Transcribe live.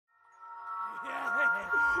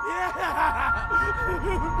Meat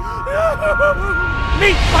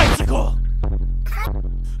bicycle!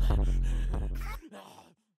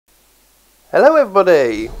 Hello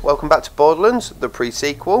everybody, welcome back to Borderlands, the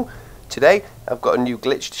pre-sequel. Today I've got a new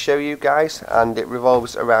glitch to show you guys, and it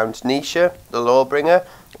revolves around Nisha, the Lawbringer,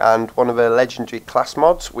 and one of her legendary class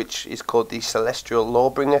mods, which is called the Celestial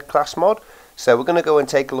Lawbringer class mod. So we're going to go and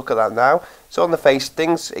take a look at that now. So on the face of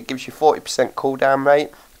things, it gives you 40% cooldown rate,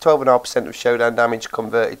 12.5% of showdown damage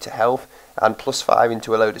converted to health, and plus 5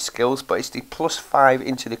 into a load of skills, but it's the plus 5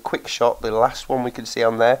 into the quick shot, the last one we can see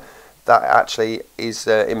on there, that actually is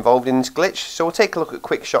involved in this glitch. So we'll take a look at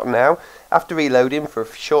quick shot now. After reloading for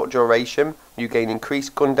a short duration, you gain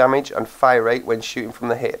increased gun damage and fire rate when shooting from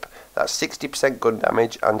the hip. That's 60% gun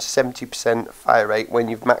damage and 70% fire rate when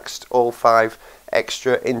you've maxed all 5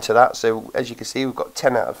 extra into that. So as you can see, we've got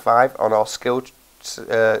 10 out of 5 on our skill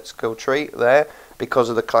tree there because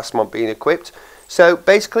of the class mod being equipped. So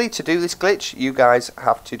basically, to do this glitch, you guys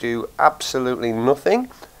have to do absolutely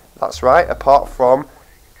nothing. That's right, apart from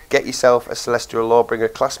get yourself a Celestial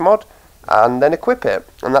Lawbringer class mod and then equip it,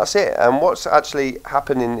 and that's it. And what's actually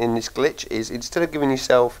happening in this glitch is, instead of giving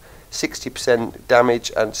yourself 60%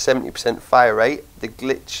 damage and 70% fire rate, the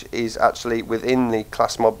glitch is actually within the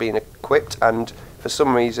class mod being equipped, and for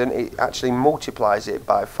some reason it actually multiplies it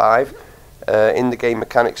by 5 in the game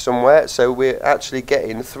mechanics somewhere. So we're actually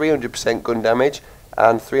getting 300% gun damage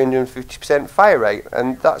and 350% fire rate,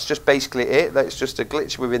 and that's just basically it. That's just a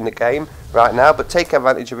glitch within the game right now, but take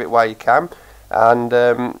advantage of it while you can. And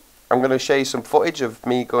I'm going to show you some footage of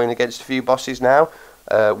me going against a few bosses now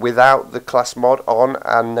without the class mod on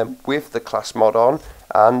and with the class mod on,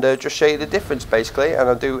 and just show you the difference basically. And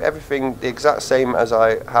I'll do everything the exact same as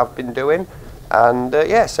I have been doing. And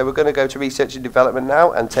yeah, so we're going to go to research and development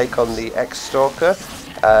now and take on the X-Stalker.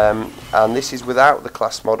 And this is without the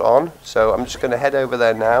class mod on, so I'm just going to head over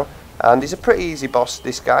there now. And he's a pretty easy boss,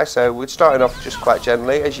 this guy, so we're starting off just quite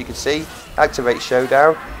gently. As you can see, activate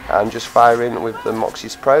showdown and just firing with the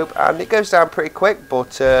Moxie's probe, and it goes down pretty quick,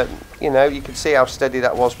 but you know, you can see how steady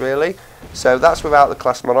that was really. So that's without the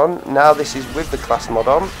class mod on. Now this is with the class mod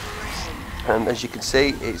on, and as you can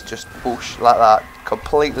see, it's just whoosh like that,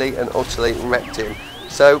 completely and utterly wrecked him.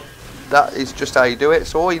 So that is just how you do it.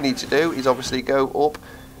 So all you need to do is obviously go up,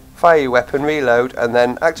 fire your weapon, reload, and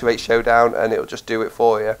then activate showdown, and it'll just do it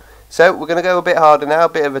for you. So we're going to go a bit harder now, a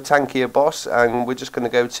bit of a tankier boss, and we're just going to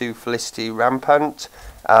go to Felicity Rampant,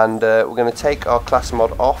 and we're going to take our class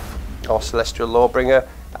mod off, our Celestial Lawbringer,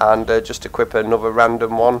 and just equip another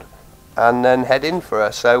random one, and then head in for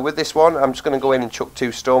her. So with this one, I'm just going to go in and chuck 2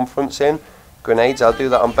 Stormfronts in. Grenades, I'll do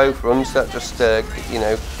that on both runs. That just you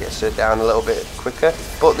know, gets her down a little bit quicker,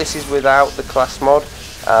 but this is without the class mod,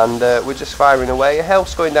 and we're just firing away. Her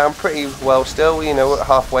health's going down pretty well still, you know, at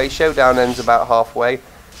halfway. Showdown ends about halfway,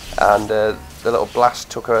 and the little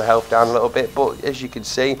blast took her health down a little bit, but as you can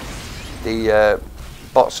see, the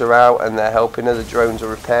bots are out and they're helping her, the drones are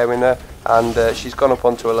repairing her, and she's gone up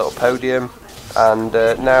onto a little podium, and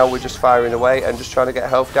now we're just firing away and just trying to get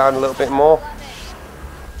health down a little bit more.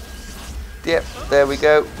 Yep, there we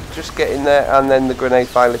go, just getting there, and then the grenade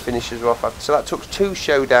finally finishes her off. So that took 2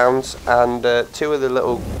 showdowns and 2 of the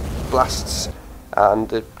little blasts, and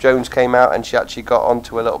the drones came out and she actually got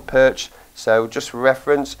onto a little perch. So just for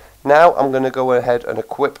reference, now I'm going to go ahead and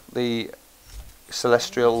equip the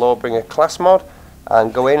Celestial Lawbringer class mod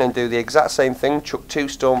and go in and do the exact same thing, chuck 2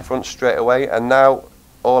 Stormfronts straight away, and now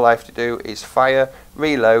all I have to do is fire,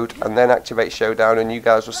 reload, and then activate showdown, and you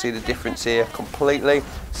guys will see the difference here completely.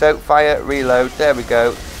 So fire, reload, there we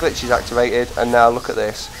go, glitch is activated, and now look at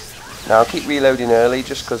this. Now I'll keep reloading early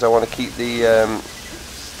just because I want to keep the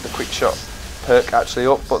quick shot perk actually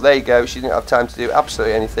up, but there you go, she didn't have time to do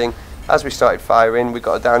absolutely anything. As we started firing, we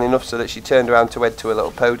got her down enough so that she turned around to head to a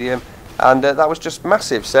little podium, and that was just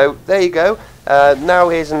massive. So there you go. Now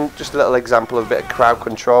here's just a little example of a bit of crowd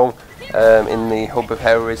control in the hub of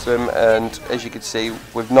heroism, and as you can see,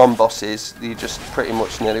 with non-bosses, you just pretty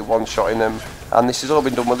much nearly one-shotting them, and this has all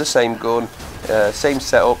been done with the same gun, same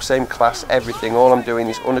setup, same class, everything. All I'm doing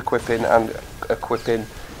is unequipping and equipping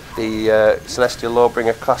the Celestial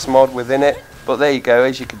Lawbringer class mod within it. But there you go,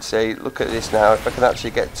 as you can see, look at this now. If I can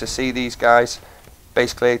actually get to see these guys,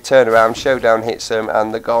 basically turn around, showdown hits them,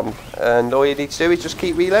 and they're gone. And all you need to do is just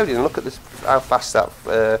keep reloading. Look at this, how fast that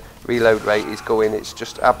reload rate is going. It's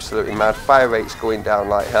just absolutely mad. Fire rate's going down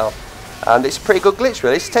like hell, and it's a pretty good glitch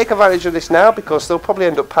really. So take advantage of this now, because they'll probably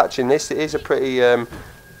end up patching this. It is a pretty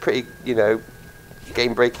you know,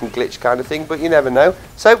 game-breaking glitch kind of thing, but you never know.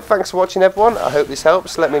 So thanks for watching everyone, I hope this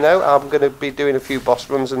helps. Let me know, I'm going to be doing a few boss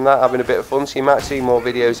runs and that, having a bit of fun, so you might see more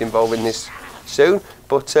videos involving this soon.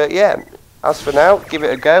 But yeah, as for now, give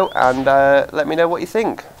it a go and let me know what you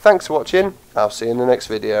think. Thanks for watching. I'll see you in the next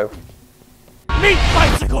video. Meat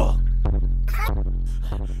bicycle!